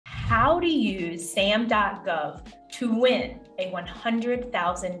how to use Sam.Gov to win a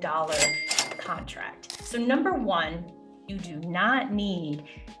 $100,000 contract. So number one, you do not need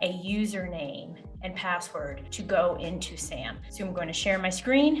a username and password to go into SAM. So I'm going to share my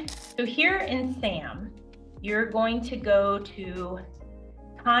screen. So here in SAM, you're going to go to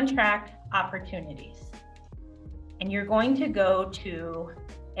Contract Opportunities, and you're going to go to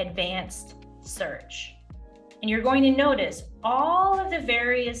Advanced Search. And you're going to notice all of the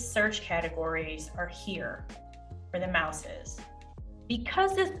various search categories are here where the mouse is.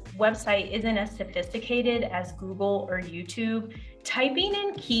 Because this website isn't as sophisticated as Google or YouTube, typing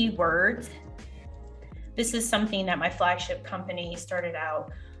in keywords, this is something that my flagship company started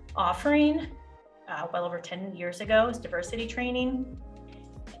out offering well over 10 years ago, is diversity training.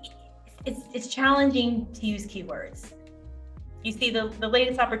 It's challenging to use keywords. You see the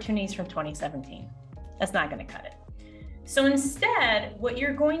latest opportunities from 2017. That's not going to cut it. So instead, what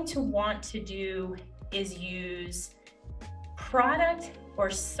you're going to want to do is use product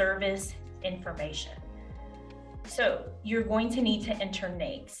or service information. So you're going to need to enter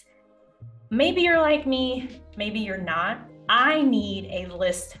NAICS. Maybe you're like me, maybe you're not. I need a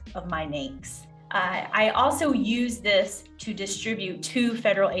list of my NAICS. I also use this to distribute to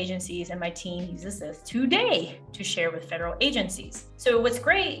federal agencies, and my team uses this today to share with federal agencies. So what's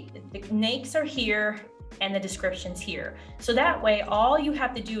great, the NAICS are here and the description's here. So that way, all you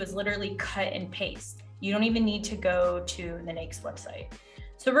have to do is literally cut and paste. You don't even need to go to the NAICS website.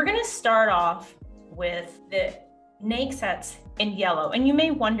 So we're gonna start off with the NAICS that's in yellow. And you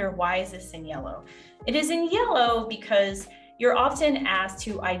may wonder, why is this in yellow? It is in yellow because you're often asked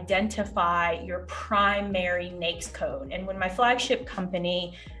to identify your primary NAICS code. And when my flagship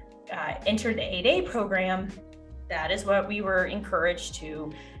company entered the 8A program, that is what we were encouraged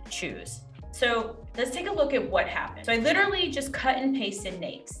to choose. So let's take a look at what happened. So I literally just cut and pasted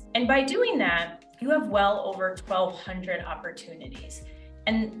NAICS. And by doing that, you have well over 1,200 opportunities.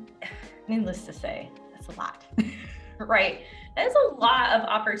 And needless to say, that's a lot, right? That's a lot of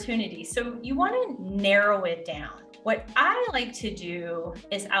opportunities. So you want to narrow it down. What I like to do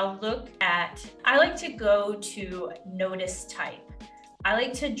is I like to go to notice type. I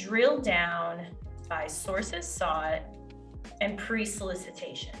like to drill down by sources sought and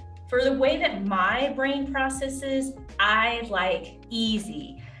pre-solicitation. For the way that my brain processes, I like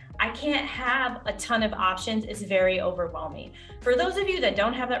easy. I can't have a ton of options. It's very overwhelming. For those of you that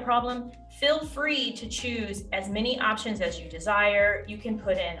don't have that problem, feel free to choose as many options as you desire. You can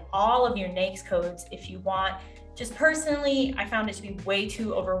put in all of your NAICS codes if you want. Just personally, I found it to be way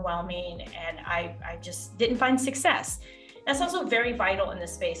too overwhelming, and I just didn't find success. That's also very vital in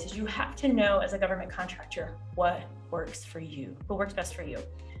this space, is you have to know as a government contractor what works for you, what works best for you.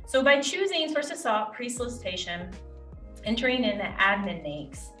 So by choosing sources sought, pre-solicitation, entering in the admin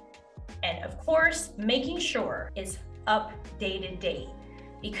NAICS, and of course, making sure it's updated date,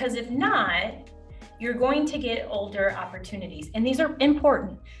 because if not, you're going to get older opportunities. And these are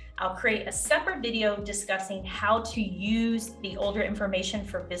important. I'll create a separate video discussing how to use the older information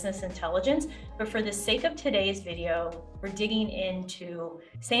for business intelligence. But for the sake of today's video, we're digging into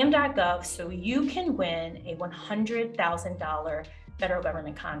Sam.Gov so you can win a $100,000 federal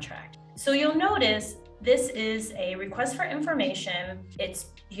government contract. So you'll notice this is a request for information.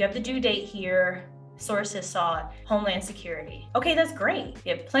 You have the due date here, sources sought, Homeland Security. Okay, that's great.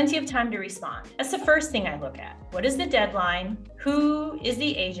 You have plenty of time to respond. That's the first thing I look at. What is the deadline? Who is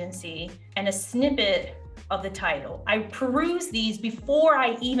the agency? And a snippet of the title. I peruse these before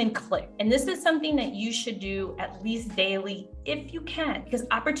I even click. And this is something that you should do at least daily if you can, because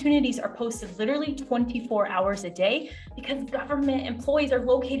opportunities are posted literally 24 hours a day because government employees are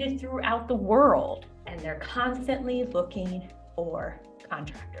located throughout the world and they're constantly looking for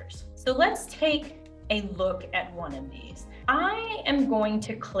contractors. So let's take a look at one of these. I am going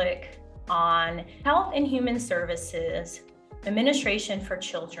to click on Health and Human Services, Administration for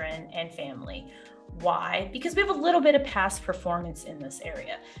Children and Family. Why? Because we have a little bit of past performance in this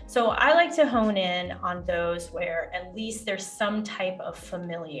area. So I like to hone in on those where at least there's some type of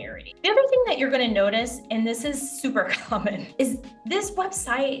familiarity. The other thing that you're going to notice, and this is super common, is this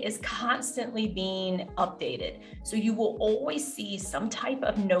website is constantly being updated. So you will always see some type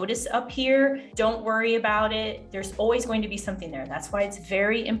of notice up here. Don't worry about it. There's always going to be something there. That's why it's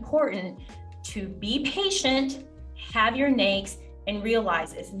very important to be patient, have your NAICS, and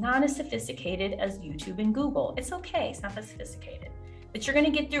realize it's not as sophisticated as YouTube and Google. It's okay, it's not that sophisticated, but you're gonna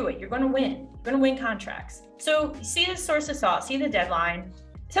get through it. You're gonna win. You're gonna win contracts. So you see the sources sought, see the deadline.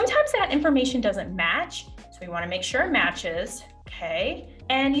 Sometimes that information doesn't match, so we wanna make sure it matches, okay?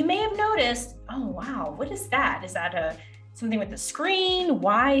 And you may have noticed, oh wow, what is that? Is that a something with the screen.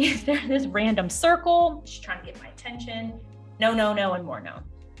 Why is there this random circle? She's trying to get my attention. No, no, no, and more no.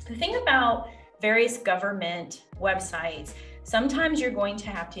 The thing about various government websites, sometimes you're going to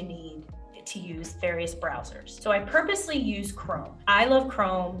have to need to use various browsers. So I purposely use Chrome. I love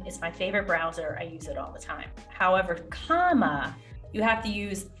Chrome. It's my favorite browser. I use it all the time. However, you have to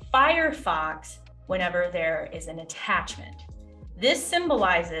use Firefox whenever there is an attachment. This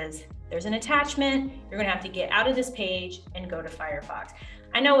symbolizes there's an attachment. You're going to have to get out of this page and go to Firefox.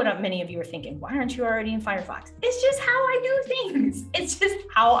 I know what many of you are thinking. Why aren't you already in Firefox? It's just how I do things. It's just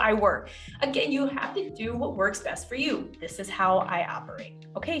how I work. Again, you have to do what works best for you. This is how I operate.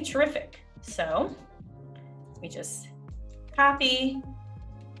 Okay, terrific. So we just copy,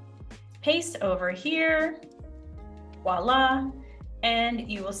 paste over here, voila, and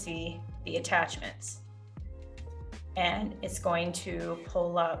you will see the attachments. And it's going to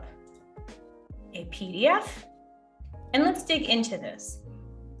pull up a PDF. And let's dig into this.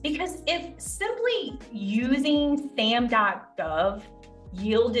 Because if simply using Sam.Gov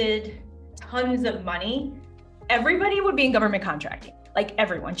yielded tons of money, everybody would be in government contracting. Like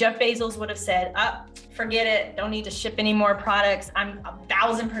everyone. Jeff Bezos would have said, forget it, don't need to ship any more products. I'm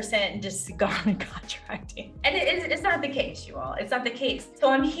 1,000% in just government contracting. And it's not the case, you all. It's not the case. So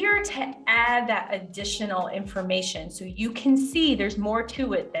I'm here to add that additional information so you can see there's more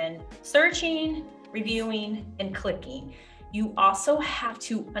to it than searching, reviewing, and clicking. You also have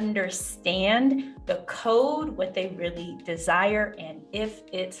to understand the code, what they really desire, and if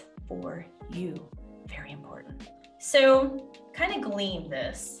it's for you. Very important. So kind of glean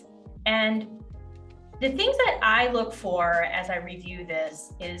this. And the things that I look for as I review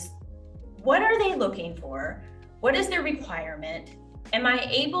this is, what are they looking for? What is their requirement? Am I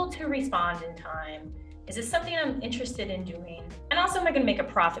able to respond in time? Is this something I'm interested in doing? And also, am I going to make a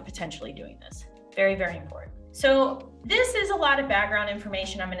profit potentially doing this? Very, very important. So this is a lot of background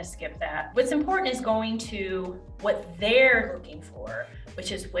information. I'm going to skip that. What's important is going to what they're looking for,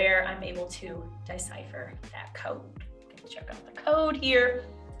 which is where I'm able to decipher that code. Check out the code here.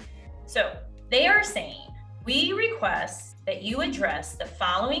 So they are saying, we request that you address the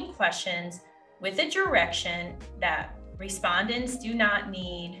following questions with a direction that respondents do not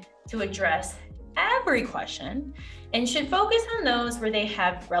need to address every question and should focus on those where they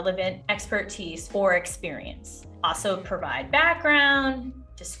have relevant expertise or experience. Also provide background,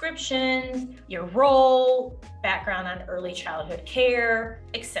 descriptions, your role, background on early childhood care,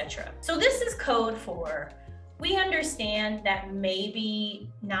 etc. So this is code for, we understand that maybe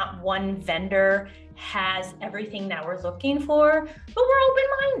not one vendor has everything that we're looking for, but we're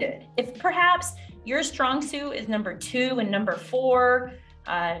open-minded. If perhaps your strong suit is number 2 and number 4,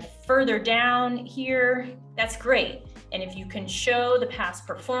 further down here, that's great. And if you can show the past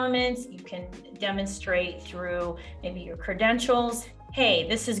performance, you can demonstrate through maybe your credentials, hey,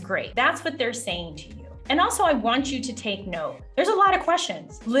 this is great. That's what they're saying to you. And also, I want you to take note. There's a lot of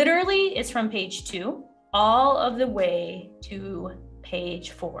questions. Literally, it's from page 2 all of the way to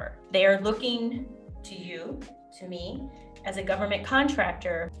page 4. They are looking to you, to me, as a government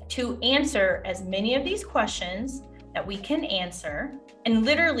contractor to answer as many of these questions that we can answer. And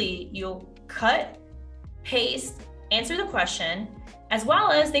literally, you'll cut, paste, answer the question, as well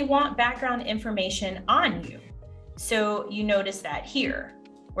as they want background information on you. So you notice that here,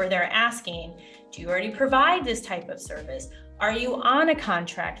 where they're asking, do you already provide this type of service? Are you on a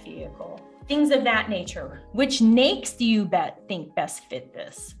contract vehicle? Things of that nature. Which NAICS do you think best fit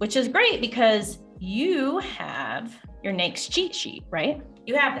this? Which is great because you have your NAICS cheat sheet, right?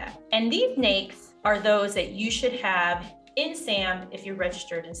 You have that. And these NAICS are those that you should have in SAM if you're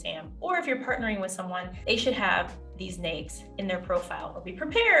registered in SAM, or if you're partnering with someone, they should have these NAICS in their profile. Or be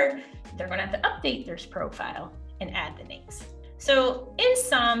prepared, they're gonna have to update their profile and add the NAICS. So in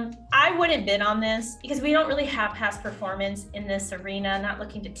sum, I wouldn't bid on this because we don't really have past performance in this arena, not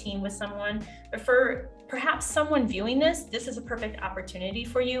looking to team with someone, but for perhaps someone viewing this, this is a perfect opportunity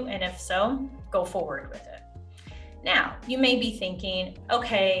for you. And if so, go forward with it. Now, you may be thinking,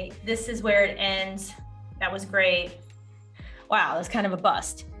 okay, this is where it ends. That was great. Wow, that's kind of a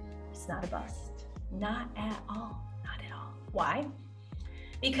bust. It's not a bust. Not at all. Not at all. Why?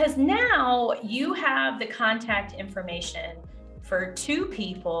 Because now you have the contact information for 2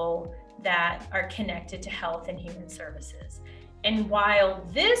 people that are connected to health and human services. And while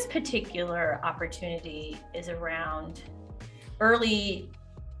this particular opportunity is around early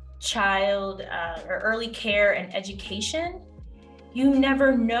child or early care and education, you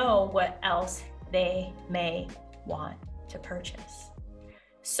never know what else they may want to purchase.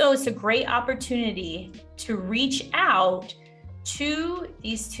 So it's a great opportunity to reach out to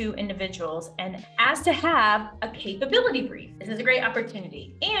these two individuals and ask to have a capability brief. This is a great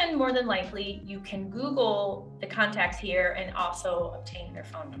opportunity. And more than likely, you can Google the contacts here and also obtain their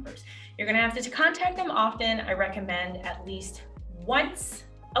phone numbers. You're gonna have to contact them often. I recommend at least once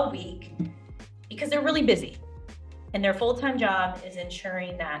a week because they're really busy. And their full-time job is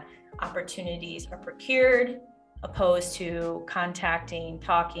ensuring that opportunities are procured, opposed to contacting,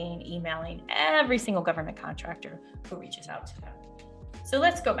 talking, emailing every single government contractor who reaches out to them. So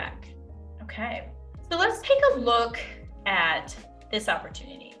let's go back. Okay, so let's take a look at this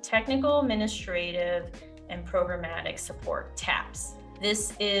opportunity, Technical, Administrative, and Programmatic Support, TAPS.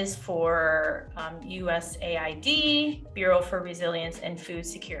 This is for USAID, Bureau for Resilience and Food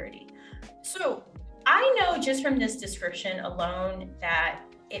Security. So I know just from this description alone that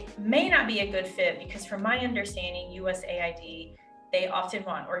it may not be a good fit because from my understanding, USAID, they often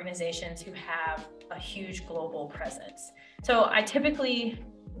want organizations who have a huge global presence. So I typically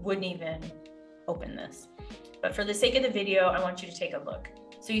wouldn't even open this. But for the sake of the video, I want you to take a look.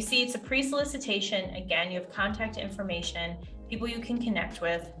 So you see it's a pre-solicitation. Again, you have contact information, people you can connect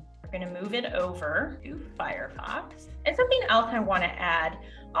with. We're gonna move it over to Firefox. And something else I wanna add,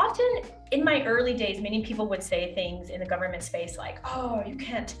 often in my early days, many people would say things in the government space like, oh, you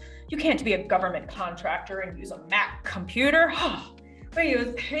can't be a government contractor and use a Mac computer. We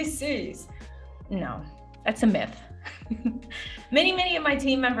use PCs. No, that's a myth. Many of my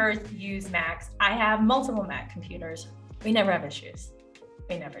team members use Macs. I have multiple Mac computers. We never have issues.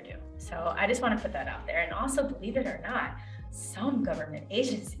 We never do. So I just want to put that out there. And also, believe it or not, some government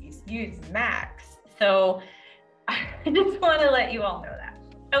agencies use Macs. So I just want to let you all know that.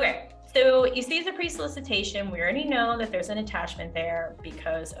 Okay, so you see the pre-solicitation. We already know that there's an attachment there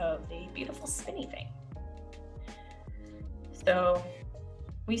because of the beautiful spinny thing. So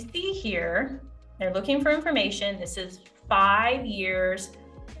we see here, they're looking for information. This is 5 years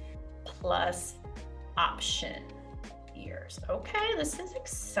plus option years. Okay, this is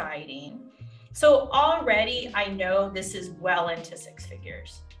exciting. So already I know this is well into 6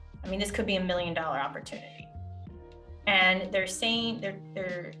 figures. I mean, this could be $1 million opportunity. And they're saying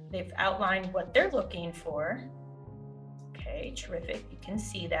they've outlined what they're looking for. Okay, terrific. You can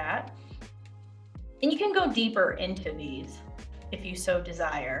see that. And you can go deeper into these if you so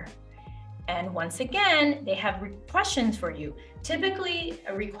desire. And once again, they have questions for you. Typically,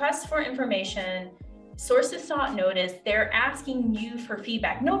 a request for information, sources sought notice, they're asking you for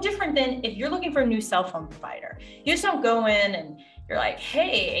feedback. No different than if you're looking for a new cell phone provider. You just don't go in and you're like,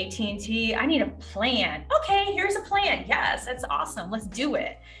 hey, AT&T, I need a plan. Okay, here's a plan. Yes, that's awesome. Let's do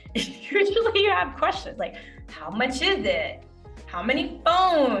it. Usually you have questions like, how much is it? How many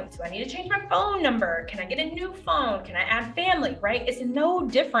phones? Do I need to change my phone number? Can I get a new phone? Can I add family, right? It's no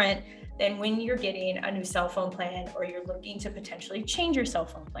different than when you're getting a new cell phone plan or you're looking to potentially change your cell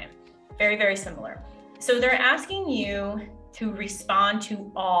phone plan. Very, very similar. So they're asking you to respond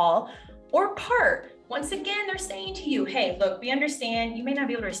to all or part. Once again, they're saying to you, hey, look, we understand you may not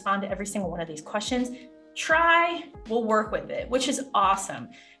be able to respond to every single one of these questions. Try, we'll work with it, which is awesome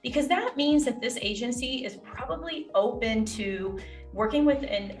because that means that this agency is probably open to working with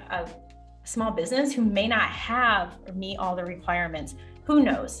a small business who may not have or meet all the requirements. Who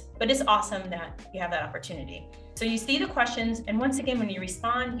knows? But it's awesome that you have that opportunity. So you see the questions, and once again, when you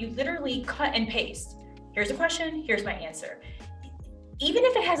respond, you literally cut and paste. Here's a question, here's my answer. Even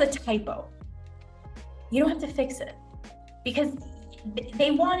if it has a typo, you don't have to fix it because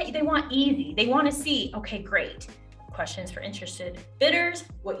they want easy. They want to see, okay, great. Questions for interested bidders,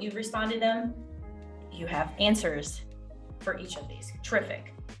 what you've responded them. You have answers for each of these.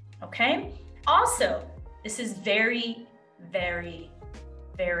 Terrific, okay? Also, this is very, very,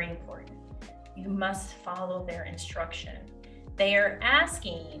 very important. You must follow their instruction. They are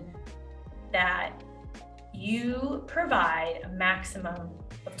asking that you provide a maximum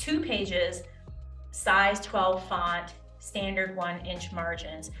of 2 pages, size 12 font, standard 1-inch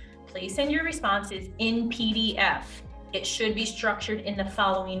margins. Please send your responses in PDF. It should be structured in the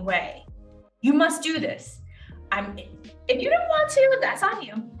following way. You must do this. If you don't want to, that's on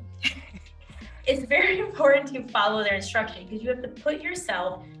you. It's very important to follow their instruction because you have to put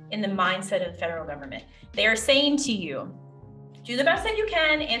yourself in the mindset of the federal government. They are saying to you, do the best that you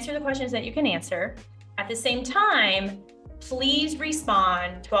can, answer the questions that you can answer. At the same time, please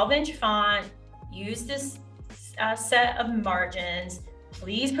respond, 12-inch font, use this set of margins,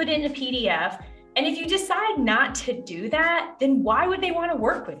 please put it in a PDF. And if you decide not to do that, then why would they want to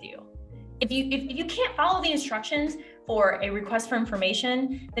work with you? If you can't follow the instructions for a request for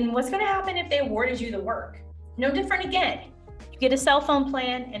information, then what's going to happen if they awarded you the work? No different again. You get a cell phone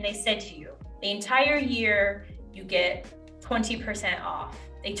plan and they said to you, the entire year you get 20% off.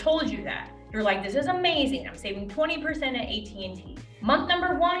 They told you that. You're like, this is amazing. I'm saving 20% at AT&T. Month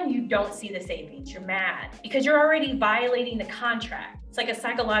number 1, you don't see the savings. You're mad because you're already violating the contract. It's like a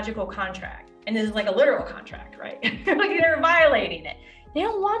psychological contract. And this is like a literal contract, right? Like they're violating it. They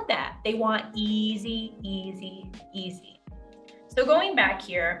don't want that. They want easy, easy, easy. So going back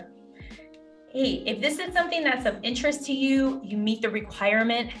here, hey, if this is something that's of interest to you, you meet the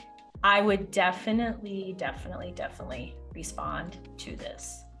requirement, I would definitely respond to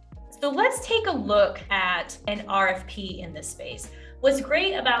this. So let's take a look at an RFP in this space. What's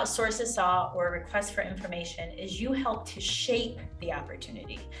great about sources saw or request for information is you help to shape the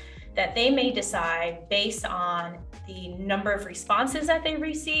opportunity that they may decide based on the number of responses that they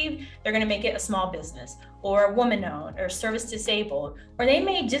receive. They're going to make it a small business or a woman-owned or service disabled, or they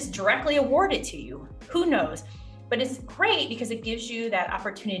may just directly award it to you. Who knows? But it's great because it gives you that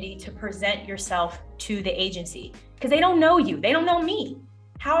opportunity to present yourself to the agency because they don't know you. They don't know me.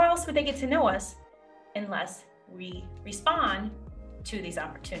 How else would they get to know us unless we respond to these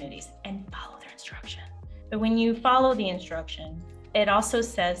opportunities and follow their instruction? But when you follow the instruction, it also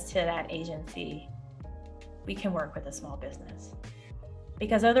says to that agency, we can work with a small business.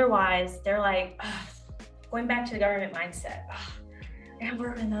 Because otherwise they're like, going back to the government mindset, I gotta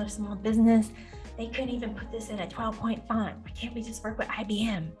work with another small business. They couldn't even put this in a 12-point font. Why can't we just work with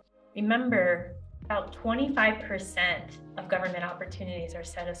IBM? Remember, about 25% of government opportunities are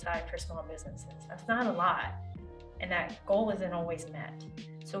set aside for small businesses. That's not a lot. And that goal isn't always met.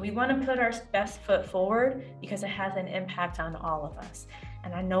 So we want to put our best foot forward because it has an impact on all of us.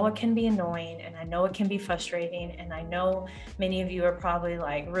 And I know it can be annoying and I know it can be frustrating. And I know many of you are probably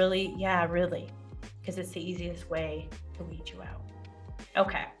like, really? Yeah, really. Because it's the easiest way to weed you out.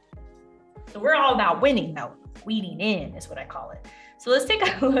 Okay. So we're all about winning though. Weeding in is what I call it. So let's take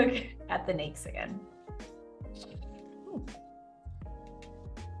a look at the NAICS again.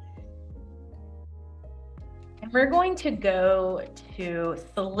 And we're going to go to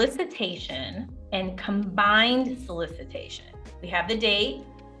solicitation and combined solicitation. We have the date,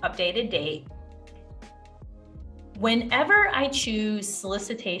 updated date. Whenever I choose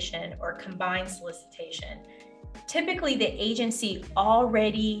solicitation or combined solicitation, typically the agency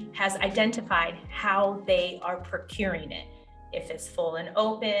already has identified how they are procuring it. If it's full and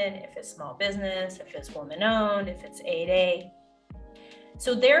open, if it's small business, if it's woman-owned, if it's 8A.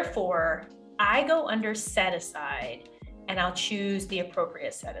 So therefore, I go under set aside and I'll choose the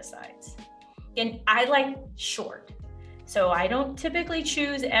appropriate set asides. And I like short. So I don't typically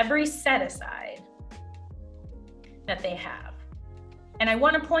choose every set aside that they have. And I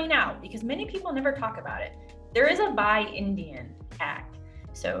want to point out, because many people never talk about it, there is a Buy Indian Act.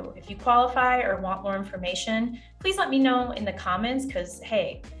 So if you qualify or want more information, please let me know in the comments because,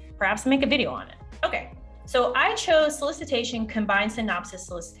 hey, perhaps make a video on it. Okay, so I chose solicitation, combined synopsis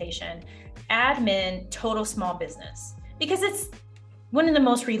solicitation, admin, total small business, because it's one of the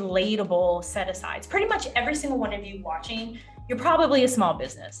most relatable set-asides. Pretty much every single one of you watching, you're probably a small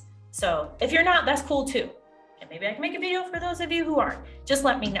business. So if you're not, that's cool too. And maybe I can make a video for those of you who aren't. Just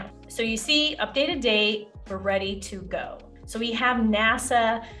let me know. So you see, updated date, we're ready to go. So we have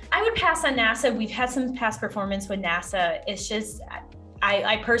NASA. I would pass on NASA. We've had some past performance with NASA. It's just,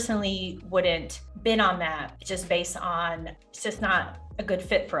 I personally wouldn't bid on that just based on, it's just not a good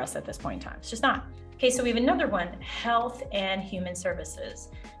fit for us at this point in time. It's just not. Okay, so we have another one, Health and Human Services.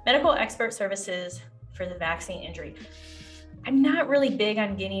 Medical expert services for the vaccine injury. I'm not really big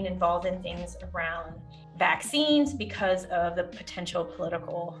on getting involved in things around vaccines because of the potential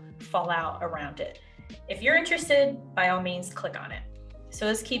political fallout around it. If you're interested, by all means, click on it. So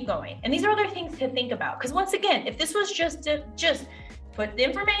let's keep going. And these are other things to think about. Because once again, if this was just put the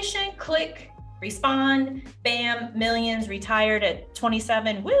information, click, respond, bam, millions, retired at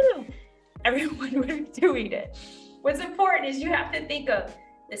 27, woo, everyone would be doing it. What's important is you have to think of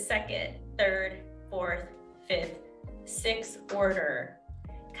the second, third, fourth, fifth, sixth order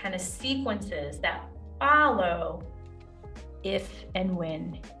kind of sequences that follow if and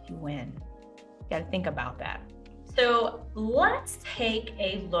when you win. You gotta think about that. So let's take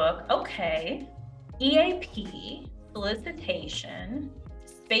a look. Okay, EAP, solicitation,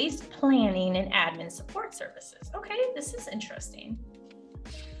 space planning, and admin support services. Okay, this is interesting.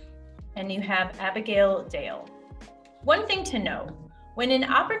 And you have Abigail Dale. One thing to know, when an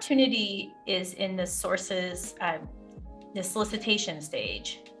opportunity is in the sources, the solicitation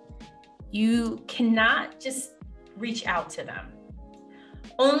stage, you cannot just reach out to them.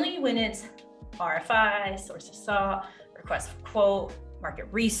 Only when it's RFI, sources saw, request for quote, market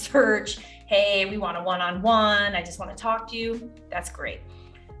research, hey, we want a one-on-one, I just want to talk to you, that's great.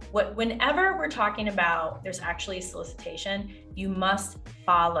 Whenever we're talking about there's actually a solicitation, you must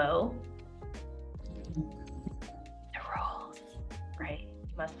follow the rules, right?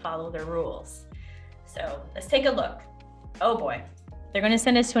 You must follow the rules. So let's take a look. Oh boy, they're going to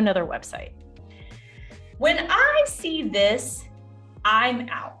send us to another website. When I see this, I'm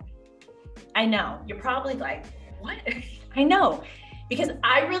out. I know, you're probably like, what? I know, because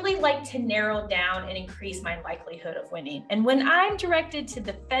I really like to narrow down and increase my likelihood of winning. And when I'm directed to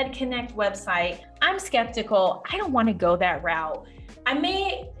the Fed Connect website, I'm skeptical. I don't want to go that route. I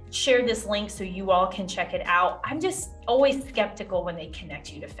may share this link so you all can check it out. I'm just always skeptical when they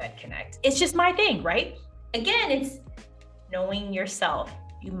connect you to Fed Connect. It's just my thing, right? Again, it's knowing yourself.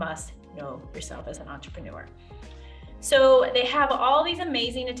 You must know yourself as an entrepreneur. So they have all these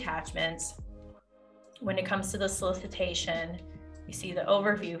amazing attachments. When it comes to the solicitation, you see the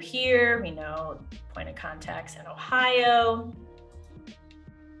overview here. We know point of contacts in Ohio.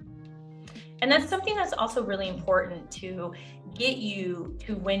 And that's something that's also really important to get you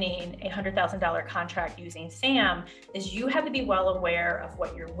to winning a $100,000 contract using SAM, is you have to be well aware of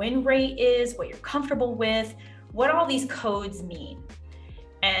what your win rate is, what you're comfortable with, what all these codes mean.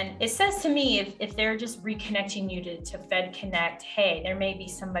 And it says to me, if they're just reconnecting you to Fed Connect, hey, there may be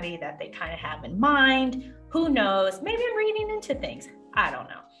somebody that they kind of have in mind. Who knows? Maybe I'm reading into things. I don't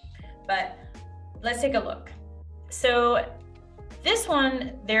know. But let's take a look. So this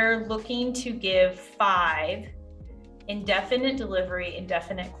one, they're looking to give 5 indefinite delivery,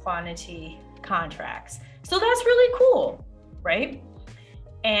 indefinite quantity contracts. So that's really cool, right?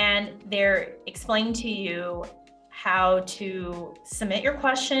 And they're explaining to you how to submit your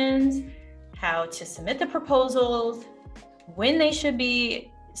questions, how to submit the proposals, when they should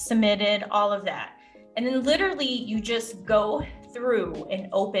be submitted, all of that. And then literally you just go through and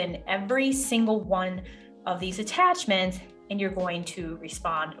open every single one of these attachments and you're going to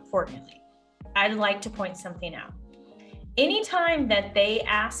respond accordingly. I'd like to point something out. Anytime that they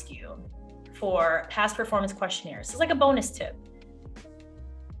ask you for past performance questionnaires, it's like a bonus tip.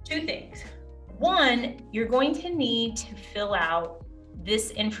 2 things. 1, you're going to need to fill out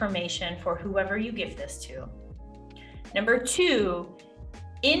this information for whoever you give this to. Number 2,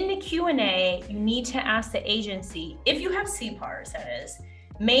 in the Q&A, you need to ask the agency, if you have CPARs, that is,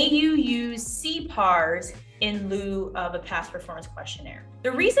 may you use CPARs in lieu of a past performance questionnaire?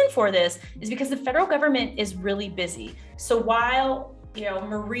 The reason for this is because the federal government is really busy. So while,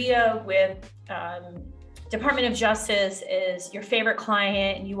 Maria with Department of Justice is your favorite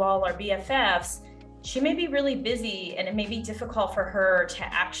client and you all are BFFs, she may be really busy and it may be difficult for her to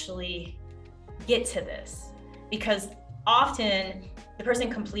actually get to this, because often the person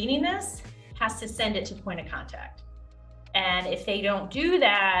completing this has to send it to point of contact. And if they don't do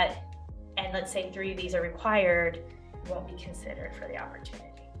that, and let's say 3 of these are required, you won't be considered for the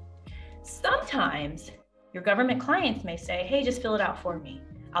opportunity. Sometimes your government clients may say, hey, just fill it out for me.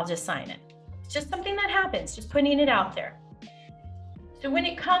 I'll just sign it. It's just something that happens, just putting it out there. So when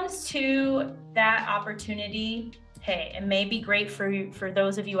it comes to that opportunity, hey, it may be great for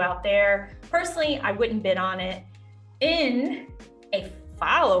those of you out there. Personally, I wouldn't bid on it. In a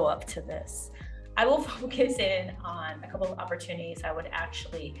follow-up to this, I will focus in on a couple of opportunities I would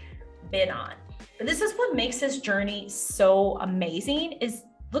actually bid on. But this is what makes this journey so amazing, is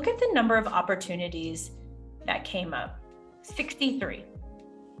look at the number of opportunities that came up, 63.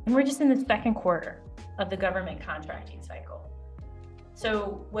 And we're just in the 2nd quarter of the government contracting cycle.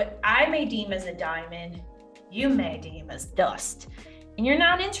 So what I may deem as a diamond, you may deem as dust, and you're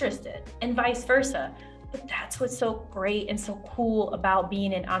not interested, and vice versa. But that's what's so great and so cool about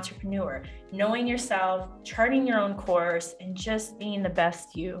being an entrepreneur, knowing yourself, charting your own course, and just being the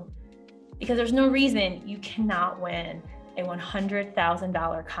best you. Because there's no reason you cannot win a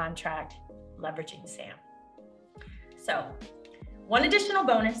 $100,000 contract leveraging SAM. So one additional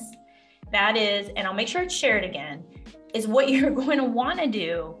bonus, that is, and I'll make sure it's shared again, is what you're going to want to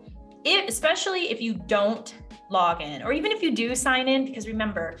do, especially if you don't log in, or even if you do sign in, because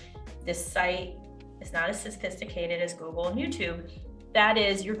remember, this site is not as sophisticated as Google and YouTube. That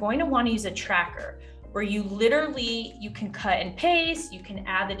is, you're going to want to use a tracker where you can cut and paste, you can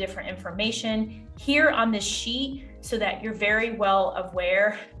add the different information here on this sheet so that you're very well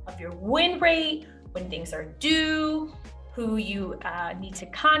aware of your win rate, when things are due, who you need to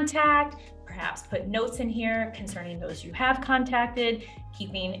contact, perhaps put notes in here concerning those you have contacted,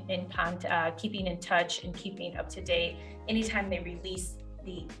 keeping in touch and keeping up to date anytime they release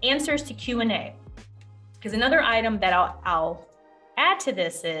the answers to Q&A. Because another item that I'll add to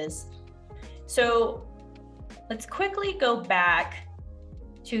this is, so let's quickly go back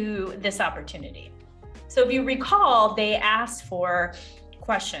to this opportunity. So if you recall, they asked for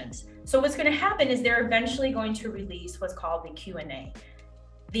questions. So what's going to happen is they're eventually going to release what's called the Q&A.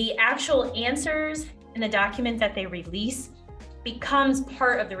 The actual answers in the document that they release becomes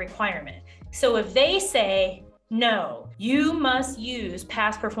part of the requirement. So if they say, no, you must use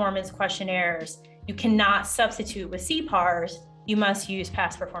past performance questionnaires, you cannot substitute with CPARs, you must use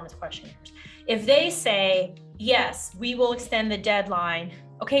past performance questionnaires. If they say, yes, we will extend the deadline,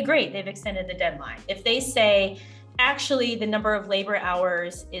 okay, great, they've extended the deadline. If they say, actually, the number of labor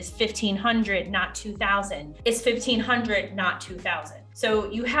hours is 1,500, not 2,000, it's 1,500, not 2,000. So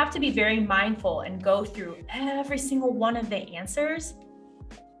you have to be very mindful and go through every single one of the answers,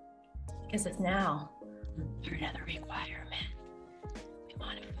 because it's now another requirement. We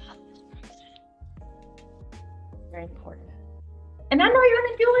want to follow this process. Very important. And I know you're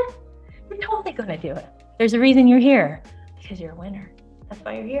going to do it. You're totally going to do it. There's a reason you're here, because you're a winner. That's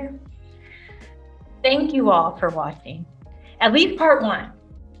why you're here. Thank you all for watching. At least part one.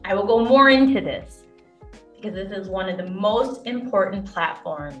 I will go more into this because this is one of the most important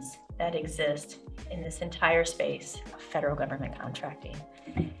platforms that exist in this entire space of federal government contracting.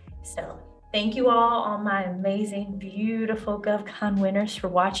 So thank you all my amazing, beautiful GovCon winners for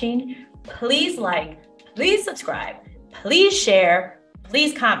watching. Please like, please subscribe, please share,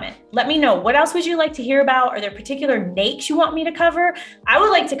 please comment. Let me know, what else would you like to hear about? Are there particular NAICS you want me to cover? I would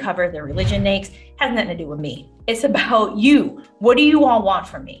like to cover the religion NAICS. Has nothing to do with me. It's about you. What do you all want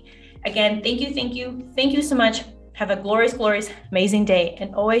from me? Again, thank you, thank you. Thank you so much. Have a glorious, glorious, amazing day.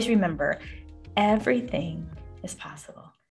 And always remember, everything is possible.